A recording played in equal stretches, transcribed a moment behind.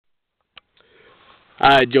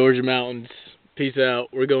Alright, Georgia Mountains. Peace out.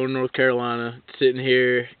 We're going to North Carolina. Sitting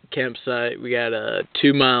here, campsite. We got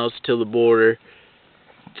 2 miles till the border.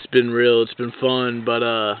 It's been real. It's been fun, but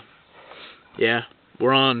yeah,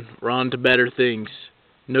 we're on to better things.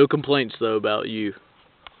 No complaints though about you.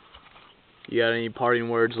 You got any parting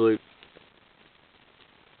words, Luke?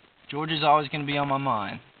 Georgia's always going to be on my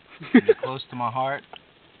mind. It's close to my heart.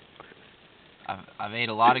 I've ate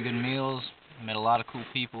a lot of good meals, met a lot of cool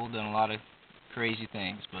people, done a lot of crazy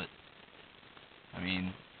things, but I mean,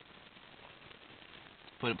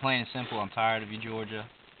 to put it plain and simple, I'm tired of you, Georgia,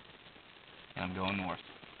 and I'm going north.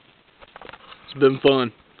 It's been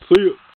fun. See ya.